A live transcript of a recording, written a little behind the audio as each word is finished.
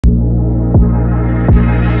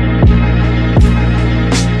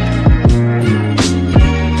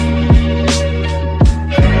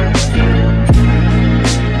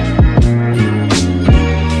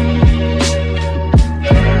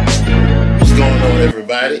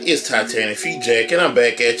everybody, it's TitanicFeet Jack, and I'm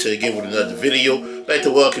back at you again with another video. I'd like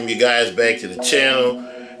to welcome you guys back to the channel.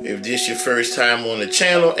 If this is your first time on the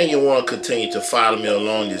channel and you want to continue to follow me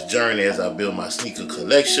along this journey as I build my sneaker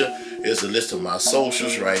collection, there's a list of my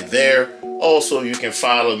socials right there. Also, you can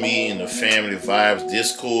follow me in the Family Vibes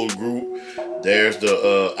Discord group. There's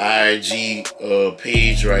the IG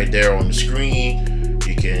page right there on the screen.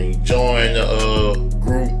 You can join the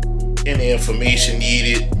group. Any information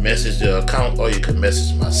needed, message the account, or you can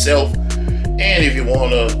message myself. And if you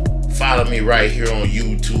want to follow me right here on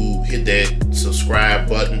YouTube, hit that subscribe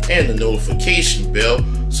button and the notification bell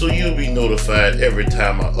so you'll be notified every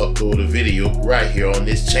time I upload a video right here on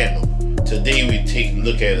this channel. Today we take a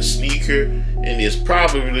look at a sneaker, and it's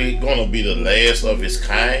probably going to be the last of its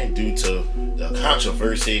kind due to the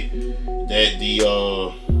controversy that the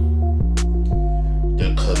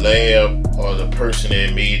collab or the person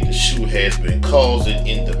that made the shoe has been causing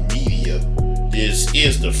in the media. This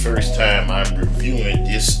is the first time I'm reviewing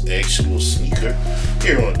this actual sneaker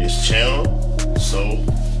here on this channel. So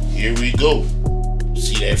here we go.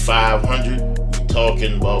 See that 500? We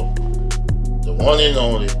talking about the one and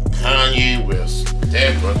only Kanye West.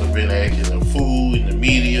 That brother been acting a fool in the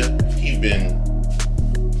media. He been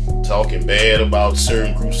talking bad about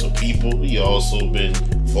certain groups of people. He also been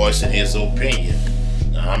voicing his opinion.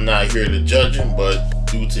 I'm not here to judge him, but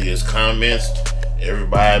due to his comments,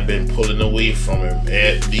 everybody been pulling away from him.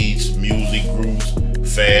 Athletes, music groups,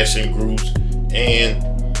 fashion groups, and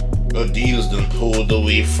Adidas done pulled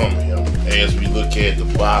away from him. As we look at the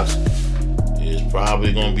box, it's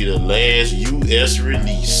probably going to be the last US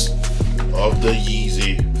release of the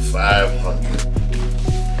Yeezy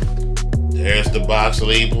 500. There's the box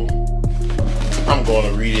label. I'm going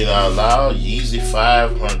to read it out loud. Yeezy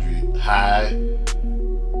 500 High.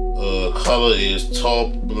 Color is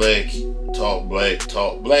taupe black,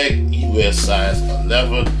 US size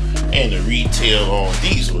 11, and the retail on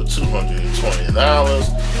these were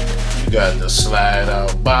 $220. You got the slide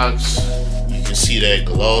out box. You can see that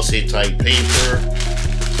glossy type paper,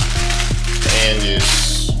 and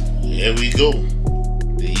here we go,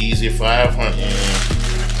 the Yeezy 500.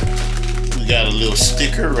 And we got a little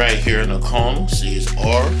sticker right here in the corner. See, it's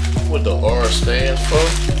R. What the R stands for?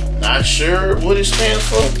 Not sure what it stands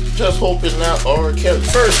for. Just hope it's not R. Kelly.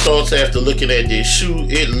 First thoughts after looking at this shoe,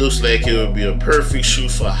 it looks like it would be a perfect shoe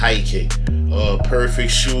for hiking. A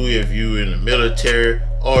perfect shoe if you're in the military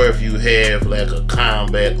or if you have like a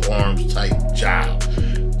combat arms type job.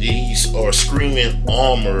 These are screaming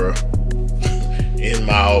armor in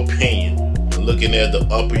my opinion. Looking at the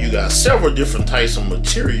upper, you got several different types of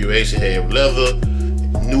material. You actually have leather,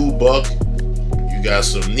 nubuck, you got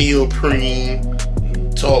some neoprene,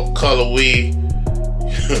 top colorway.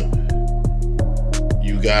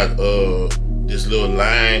 You got this little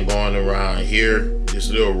line going around here, this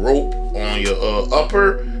little rope on your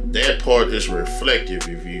upper. That part is reflective.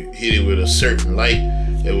 If you hit it with a certain light,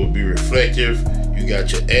 it will be reflective. You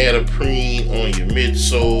got your Adidas on your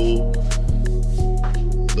midsole.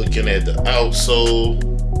 Looking at the outsole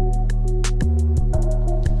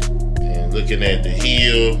and looking at the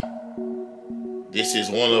heel. This is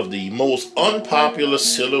one of the most unpopular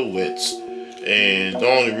silhouettes, and the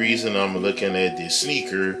only reason I'm looking at this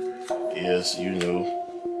sneaker is, you know,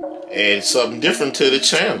 add something different to the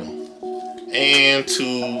channel and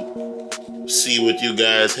to see what you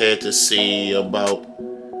guys had to say about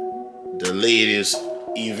the latest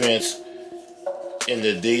events in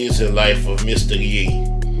the days of life of Mr. Ye.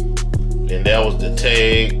 And that was the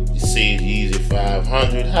tag. You see Yeezy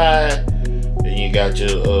 500 High, and you got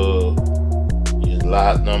your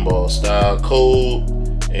lot number or style code,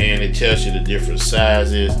 and it tells you the different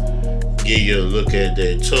sizes. Give you a look at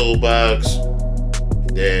that toe box.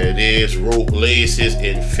 There it is, rope laces,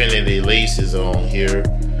 infinity laces on here.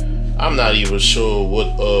 I'm not even sure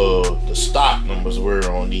what the stock numbers were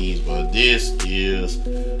on these, but this is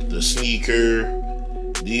the sneaker.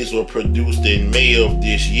 These were produced in May of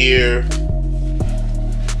this year.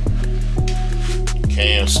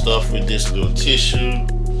 Cam stuffed with this little tissue.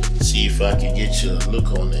 See if I can get you a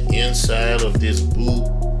look on the inside of this boot.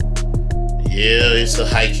 Yeah, it's a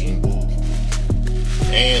hiking boot.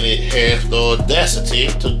 And it has the audacity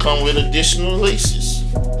to come with additional laces.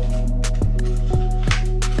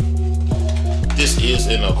 This is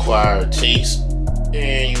an acquired taste.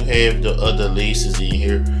 And you have the other laces in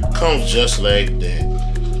here. Comes just like that.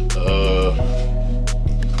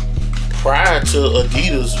 Prior to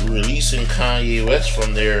Adidas releasing Kanye West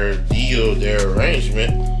from their deal, their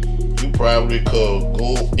arrangement, you probably could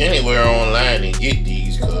go anywhere online and get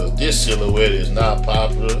these, because this silhouette is not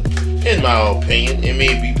popular in my opinion. It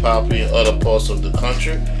may be popular in other parts of the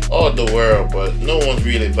country, or the world, but no one's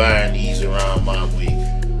really buying these around my way.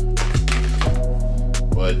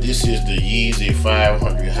 But this is the Yeezy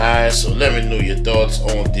 500 High, so let me know your thoughts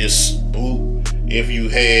on this boot. If you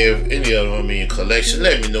have any of them in your collection,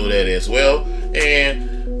 let me know that as well. And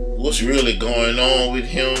what's really going on with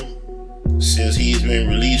him since he's been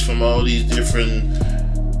released from all these different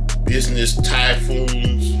business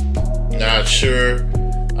typhoons. Not sure.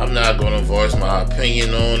 I'm not going to voice my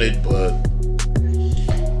opinion on it, but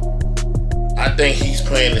I think he's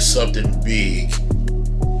planning something big.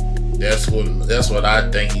 That's what I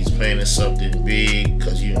think. He's planning something big,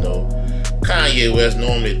 because you know Kanye West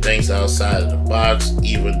normally thinks outside of the box,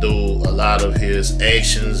 even though a lot of his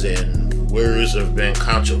actions and words have been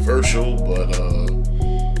controversial. But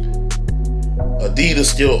Adidas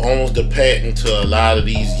still owns the patent to a lot of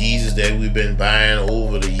these Yeezys that we've been buying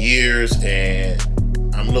over the years, and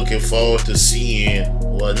I'm looking forward to seeing,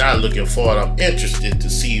 well, not looking forward, I'm interested to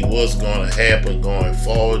see what's going to happen going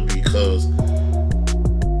forward, because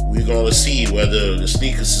we're going to see whether the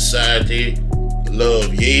sneaker society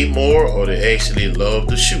love Ye more or they actually love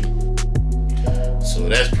the shoe. So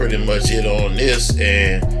that's pretty much it on this,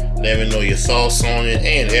 and let me know your thoughts on it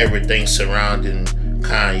and everything surrounding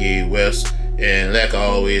Kanye West. And like I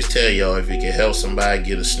always tell y'all, if you can help somebody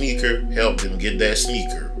get a sneaker, help them get that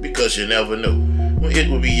sneaker, because you never know when it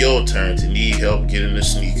will be your turn to need help getting a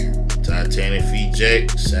sneaker. TitanicFeet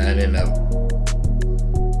Jack signing out.